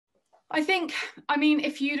I think, I mean,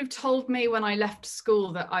 if you'd have told me when I left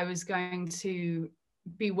school that I was going to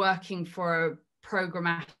be working for a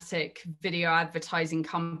programmatic video advertising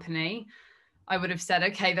company, I would have said,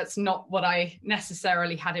 okay, that's not what I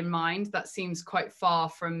necessarily had in mind. That seems quite far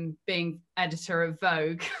from being editor of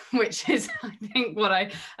Vogue, which is, I think, what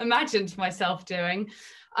I imagined myself doing.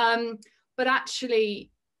 But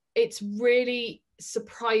actually, it's really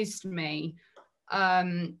surprised me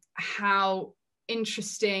how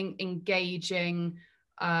interesting, engaging,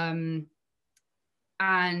 and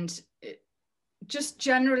just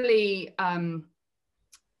generally,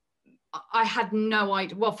 I had no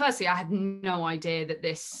idea. Well, firstly, I had no idea that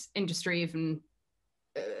this industry even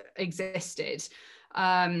existed.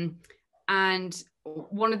 And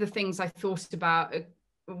one of the things I thought about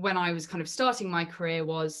when I was kind of starting my career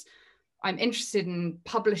was I'm interested in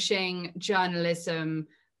publishing, journalism,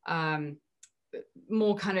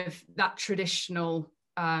 more kind of that traditional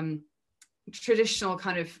kind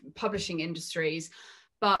of publishing industries,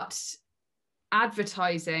 but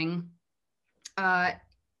advertising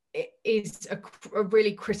is a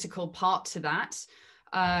really critical part to that.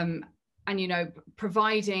 And, you know,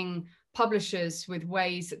 providing publishers with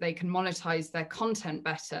ways that they can monetize their content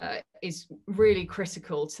better is really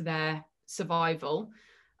critical to their survival.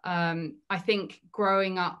 I think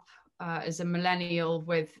growing up as a millennial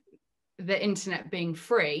with the internet being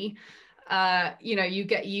free, you know, you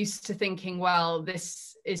get used to thinking, well,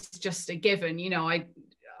 this is just a given, you know,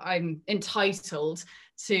 I'm entitled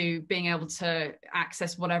to being able to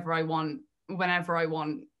access whatever I want, whenever I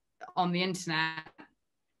want on the internet.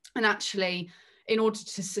 And actually, in order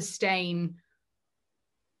to sustain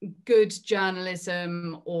good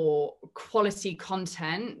journalism or quality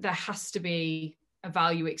content, there has to be a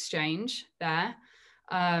value exchange there.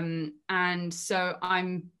 And so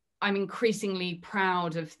I'm increasingly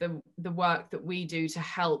proud of the work that we do to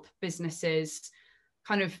help businesses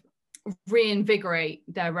kind of reinvigorate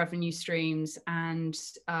their revenue streams and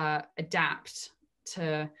adapt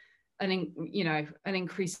to an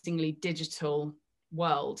increasingly digital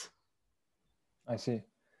world. I see.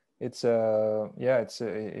 It's I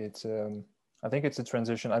think it's a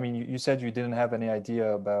transition. I mean, you said you didn't have any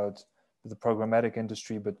idea about the programmatic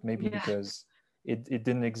industry, but maybe because it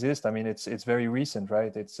didn't exist. I mean, it's very recent,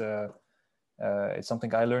 right? It's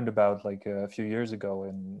something I learned about like a few years ago,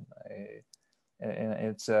 and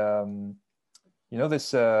it's you know,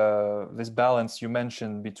 this balance you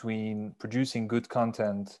mentioned between producing good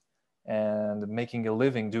content and making a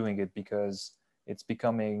living doing it, because it's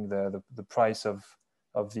becoming the price of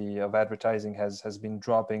advertising has been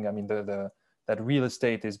dropping. I mean, that real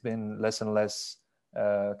estate has been less and less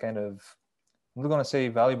kind of, I'm not going to say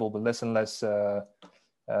valuable, but less and less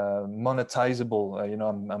monetizable. You know,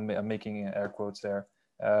 I'm making air quotes there.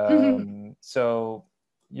 So,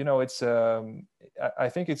 you know, it's I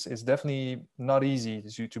think it's definitely not easy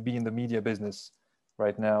to be in the media business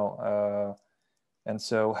right now, and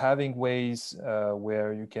so having ways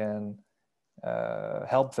where you can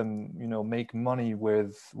help them, you know, make money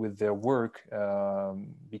with their work,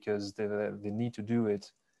 because they need to do it,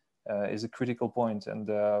 is a critical point. And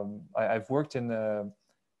I've worked at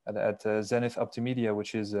Zenith Optimedia,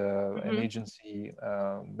 which is an agency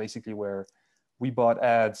basically where we bought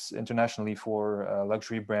ads internationally for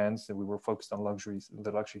luxury brands, and we were focused on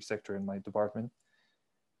the luxury sector in my department.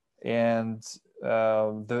 And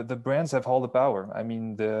the brands have all the power. I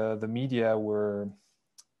mean, the media were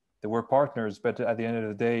partners, but at the end of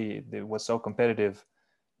the day, it was so competitive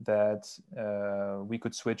that we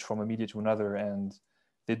could switch from a media to another, and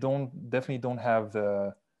they definitely don't have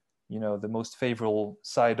the, you know, the most favorable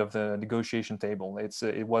side of the negotiation table.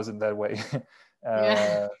 It wasn't that way.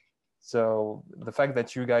 So the fact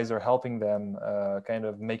that you guys are helping them kind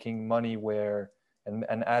of making money where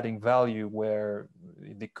and adding value where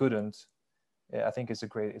they couldn't, I think it's a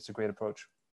great approach.